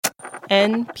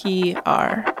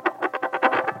NPR.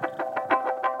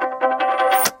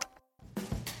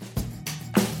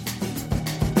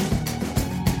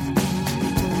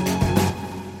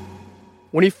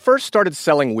 When he first started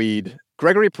selling weed,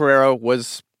 Gregory Pereira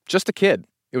was just a kid.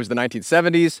 It was the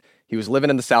 1970s. He was living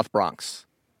in the South Bronx.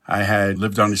 I had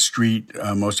lived on the street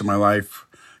most of my life.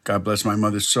 God bless my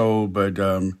mother's soul, but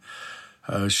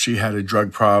she had a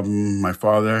drug problem. My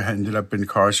father ended up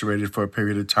incarcerated for a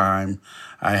period of time.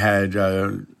 I had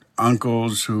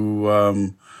uncles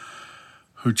who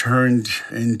turned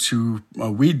into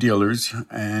weed dealers,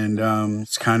 and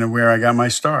it's kind of where I got my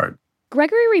start.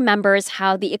 Gregory remembers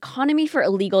how the economy for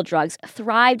illegal drugs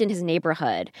thrived in his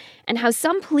neighborhood and how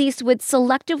some police would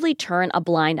selectively turn a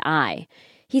blind eye.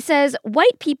 He says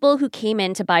white people who came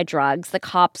in to buy drugs, the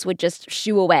cops would just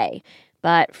shoo away.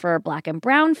 But for black and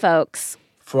brown folks...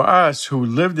 For us who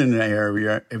lived in the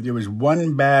area, if there was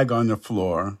one bag on the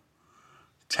floor,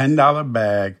 $10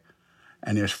 bag,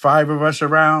 and there's 5 of us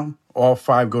around, all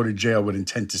 5 go to jail with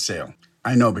intent to sell.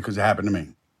 I know because it happened to me.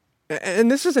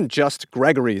 And this isn't just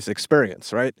Gregory's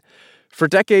experience, right? For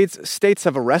decades, states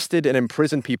have arrested and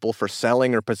imprisoned people for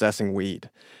selling or possessing weed.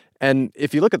 And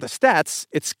if you look at the stats,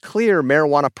 it's clear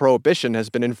marijuana prohibition has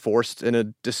been enforced in a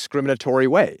discriminatory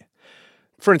way.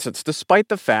 For instance, despite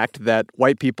the fact that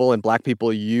white people and black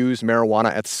people use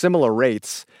marijuana at similar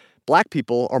rates, black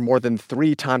people are more than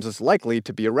 3 times as likely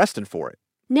to be arrested for it.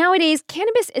 Nowadays,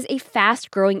 cannabis is a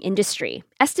fast-growing industry,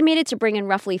 estimated to bring in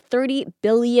roughly $30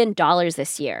 billion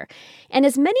this year. And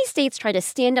as many states try to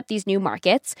stand up these new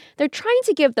markets, they're trying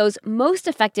to give those most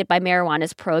affected by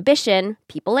marijuana's prohibition,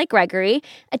 people like Gregory,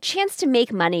 a chance to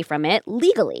make money from it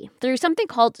legally through something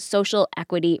called social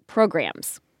equity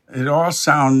programs. It all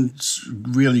sounds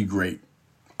really great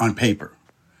on paper,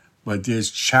 but there's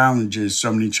challenges,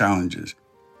 so many challenges.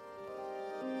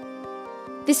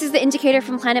 This is The Indicator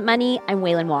from Planet Money. I'm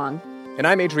Wailin Wong. And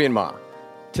I'm Adrian Ma.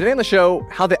 Today on the show,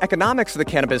 how the economics of the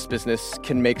cannabis business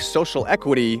can make social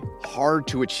equity hard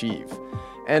to achieve,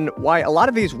 and why a lot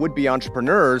of these would-be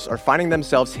entrepreneurs are finding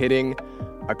themselves hitting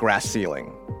a glass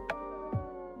ceiling.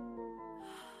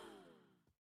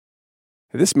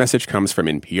 This message comes from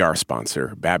NPR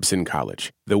sponsor Babson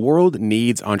College. The world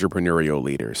needs entrepreneurial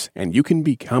leaders, and you can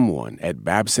become one at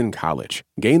Babson College.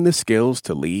 Gain the skills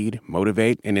to lead,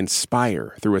 motivate, and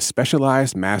inspire through a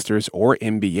specialized master's or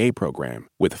MBA program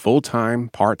with full-time,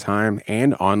 part-time,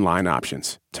 and online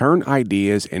options. Turn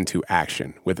ideas into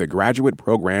action with a graduate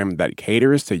program that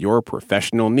caters to your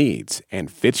professional needs and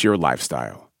fits your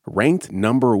lifestyle. Ranked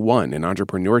number 1 in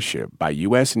entrepreneurship by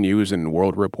U.S. News &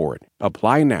 World Report.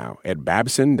 Apply now at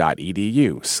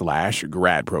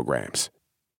babson.edu/grad programs.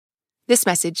 This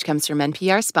message comes from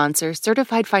NPR sponsor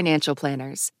Certified Financial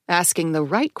Planners. Asking the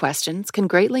right questions can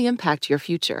greatly impact your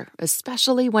future,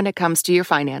 especially when it comes to your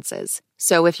finances.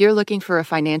 So if you're looking for a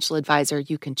financial advisor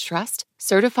you can trust,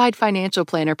 Certified Financial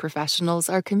Planner professionals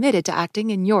are committed to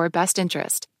acting in your best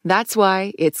interest. That's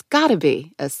why it's gotta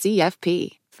be a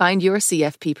CFP. Find your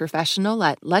CFP professional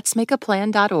at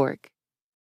letsmakeaplan.org.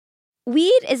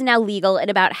 Weed is now legal in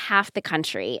about half the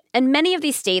country, and many of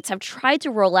these states have tried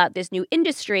to roll out this new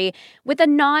industry with a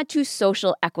nod to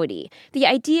social equity, the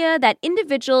idea that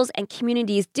individuals and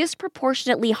communities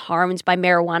disproportionately harmed by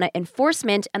marijuana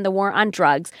enforcement and the war on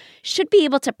drugs should be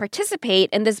able to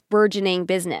participate in this burgeoning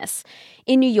business.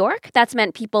 In New York, that's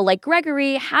meant people like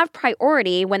Gregory have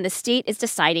priority when the state is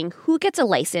deciding who gets a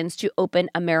license to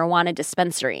open a marijuana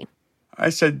dispensary. I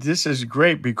said, this is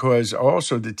great because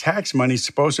also the tax money is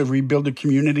supposed to rebuild the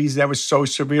communities that were so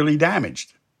severely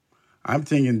damaged. I'm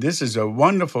thinking this is a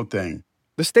wonderful thing.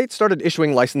 The state started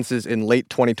issuing licenses in late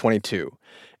 2022.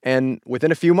 And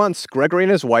within a few months, Gregory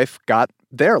and his wife got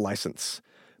their license.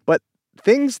 But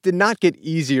things did not get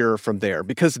easier from there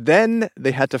because then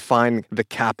they had to find the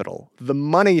capital, the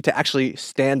money to actually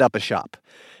stand up a shop.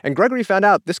 And Gregory found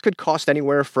out this could cost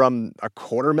anywhere from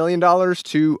 $250,000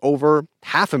 to over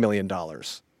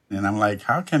 $500,000. And I'm like,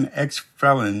 how can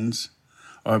ex-felons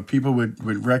or people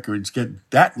with records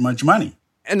get that much money?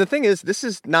 And the thing is, this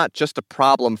is not just a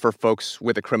problem for folks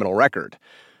with a criminal record.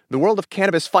 The world of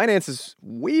cannabis finance is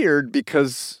weird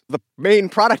because the main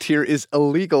product here is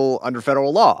illegal under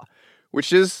federal law,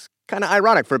 which is kind of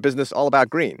ironic for a business all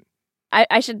about green.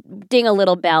 I should ding a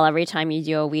little bell every time you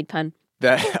do a weed pun.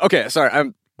 Okay, sorry, I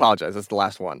apologize. That's the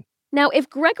last one. Now, if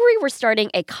Gregory were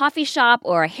starting a coffee shop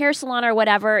or a hair salon or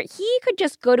whatever, he could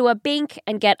just go to a bank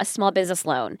and get a small business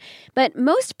loan. But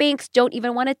most banks don't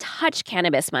even want to touch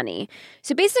cannabis money.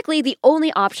 So basically, the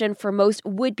only option for most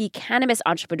would-be cannabis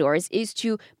entrepreneurs is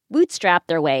to bootstrap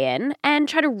their way in and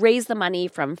try to raise the money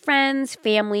from friends,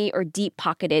 family, or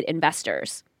deep-pocketed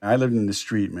investors. I lived in the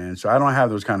street, man, so I don't have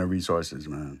those kind of resources,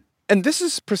 man. And this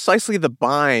is precisely the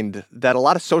bind that a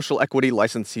lot of social equity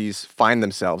licensees find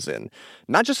themselves in,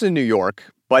 not just in New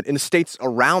York, but in states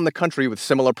around the country with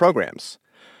similar programs.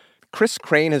 Chris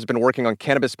Crane has been working on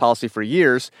cannabis policy for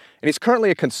years, and he's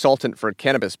currently a consultant for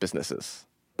cannabis businesses.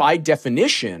 By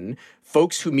definition,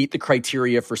 folks who meet the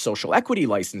criteria for social equity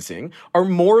licensing are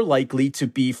more likely to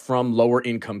be from lower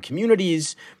income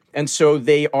communities. And so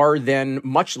they are then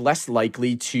much less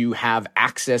likely to have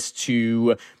access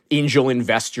to angel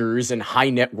investors and high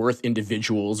net worth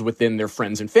individuals within their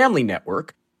friends and family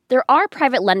network. There are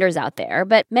private lenders out there,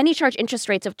 but many charge interest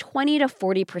rates of 20 to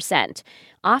 40%.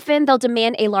 Often, they'll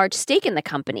demand a large stake in the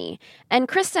company. And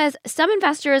Chris says some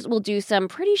investors will do some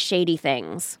pretty shady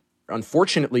things.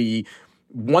 Unfortunately,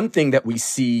 one thing that we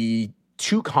see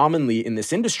too commonly in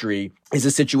this industry is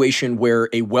a situation where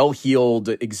a well-heeled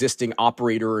existing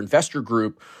operator or investor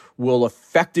group will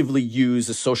effectively use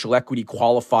a social equity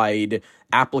qualified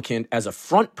applicant as a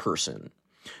front person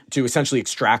to essentially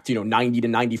extract, 90 to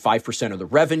 95% of the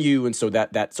revenue. And so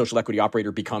that social equity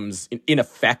operator becomes, in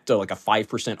effect, like a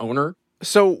 5% owner.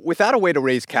 So without a way to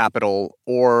raise capital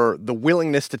or the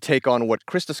willingness to take on what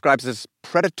Chris describes as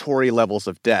predatory levels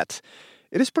of debt,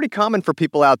 it is pretty common for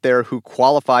people out there who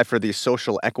qualify for these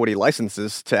social equity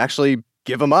licenses to actually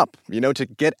give them up, to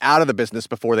get out of the business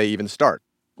before they even start.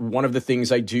 One of the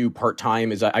things I do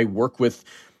part-time is I work with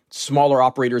smaller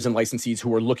operators and licensees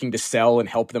who are looking to sell and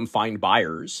help them find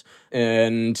buyers.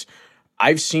 And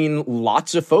I've seen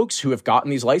lots of folks who have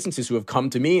gotten these licenses who have come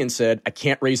to me and said, I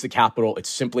can't raise the capital. It's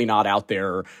simply not out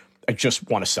there. I just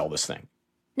want to sell this thing.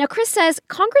 Now, Chris says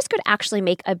Congress could actually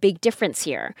make a big difference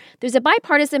here. There's a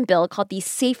bipartisan bill called the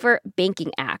Safer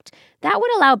Banking Act that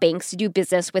would allow banks to do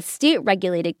business with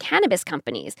state-regulated cannabis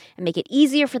companies and make it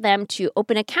easier for them to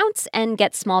open accounts and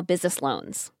get small business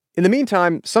loans. In the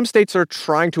meantime, some states are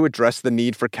trying to address the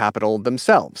need for capital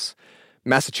themselves.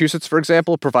 Massachusetts, for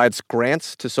example, provides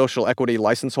grants to social equity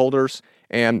license holders,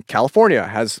 and California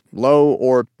has low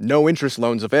or no interest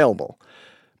loans available.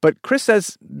 But Chris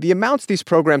says the amounts these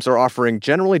programs are offering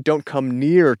generally don't come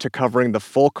near to covering the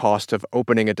full cost of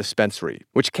opening a dispensary,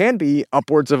 which can be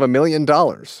upwards of $1 million.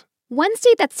 One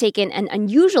state that's taken an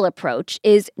unusual approach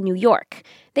is New York.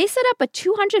 They set up a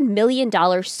 $200 million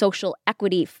social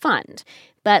equity fund.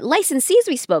 But licensees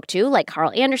we spoke to, like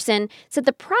Carl Anderson, said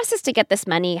the process to get this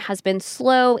money has been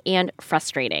slow and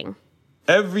frustrating.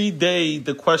 Every day,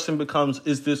 the question becomes,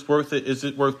 is this worth it? Is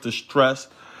it worth the stress?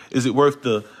 Is it worth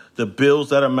the bills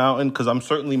that are mounting? Because I'm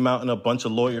certainly mounting a bunch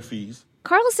of lawyer fees.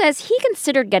 Carl says he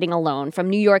considered getting a loan from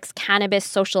New York's Cannabis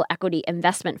Social Equity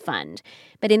Investment Fund.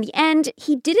 But in the end,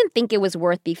 he didn't think it was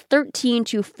worth the 13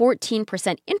 to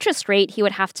 14% interest rate he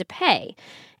would have to pay.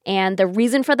 And the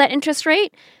reason for that interest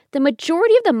rate? The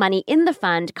majority of the money in the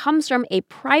fund comes from a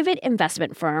private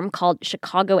investment firm called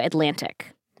Chicago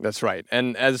Atlantic. That's right.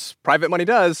 And as private money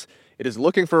does, it is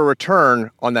looking for a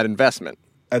return on that investment.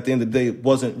 At the end of the day, it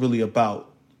wasn't really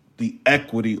about the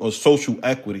equity or social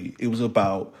equity. It was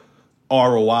about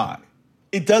ROI.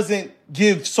 It doesn't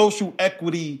give social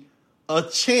equity a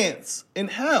chance in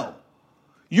hell.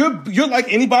 You're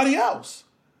like anybody else,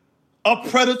 a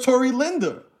predatory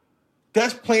lender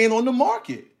that's playing on the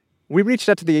market. We reached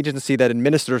out to the agency that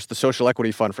administers the Social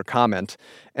Equity Fund for comment,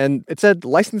 and it said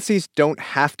licensees don't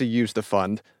have to use the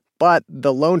fund, but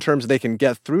the loan terms they can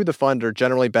get through the fund are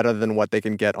generally better than what they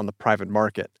can get on the private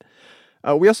market.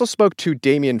 We also spoke to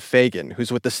Damian Fagan,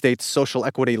 who's with the state's Social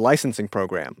Equity Licensing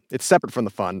Program. It's separate from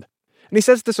the fund. And he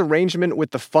says this arrangement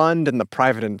with the fund and the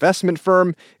private investment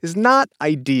firm is not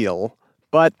ideal,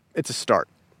 but it's a start.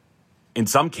 In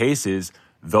some cases,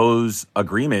 those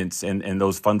agreements and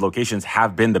those fund locations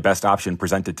have been the best option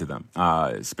presented to them.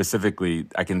 Specifically,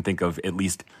 I can think of at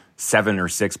least 7 or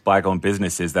 6 Black-owned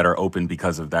businesses that are open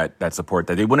because of that support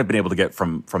that they wouldn't have been able to get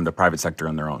from the private sector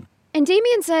on their own. And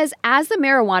Damian says as the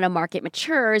marijuana market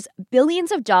matures, billions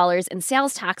of dollars in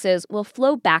sales taxes will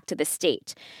flow back to the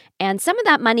state. And some of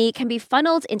that money can be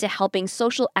funneled into helping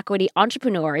social equity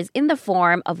entrepreneurs in the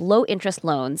form of low-interest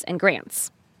loans and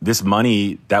grants. This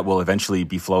money that will eventually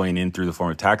be flowing in through the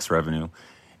form of tax revenue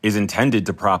is intended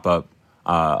to prop up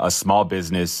a small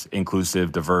business,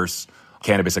 inclusive, diverse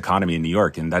cannabis economy in New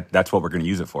York, and that's what we're going to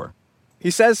use it for. He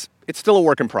says it's still a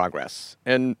work in progress,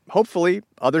 and hopefully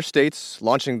other states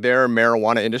launching their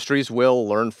marijuana industries will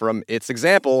learn from its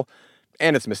example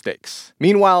and its mistakes.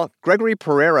 Meanwhile, Gregory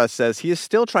Pereira says he is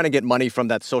still trying to get money from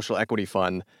that social equity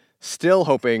fund, still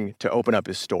hoping to open up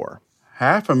his store.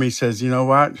 Half of me says, you know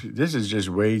what, this is just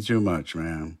way too much,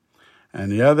 man.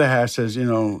 And the other half says,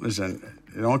 listen,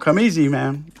 it don't come easy,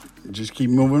 man. Just keep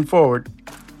moving forward.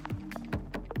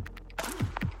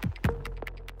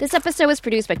 This episode was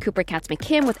produced by Cooper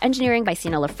Katz-McKim with engineering by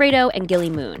Sina Lafredo and Gilly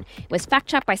Moon. It was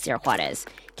fact-checked by Sarah Juarez.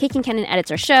 Kate Kincannon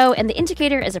edits our show, and The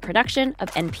Indicator is a production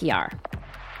of NPR.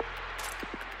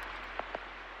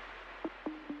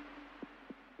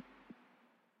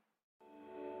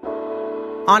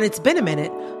 On It's Been a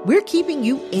Minute, we're keeping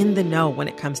you in the know when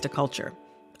it comes to culture.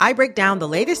 I break down the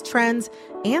latest trends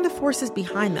and the forces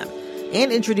behind them,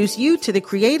 and introduce you to the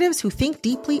creatives who think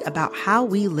deeply about how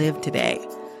we live today.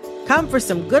 Come for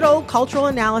some good old cultural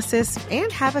analysis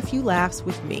and have a few laughs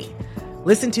with me.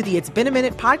 Listen to the It's Been a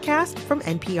Minute podcast from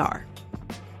NPR.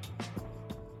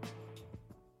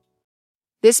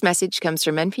 This message comes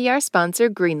from NPR sponsor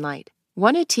Greenlight.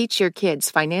 Want to teach your kids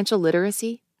financial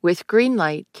literacy? With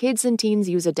Greenlight, kids and teens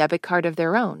use a debit card of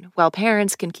their own, while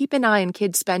parents can keep an eye on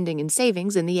kids' spending and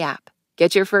savings in the app.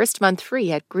 Get your first month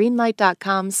free at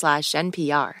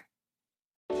greenlight.com/NPR.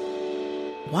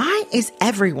 Why is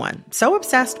everyone so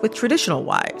obsessed with traditional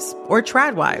wives or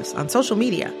trad wives on social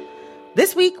media?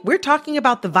 This week, we're talking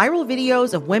about the viral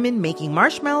videos of women making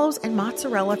marshmallows and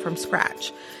mozzarella from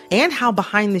scratch, and how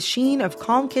behind the sheen of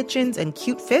calm kitchens and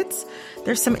cute fits,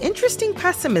 there's some interesting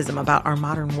pessimism about our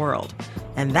modern world.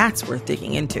 And that's worth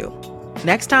digging into.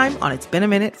 Next time on It's Been a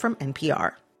Minute from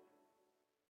NPR.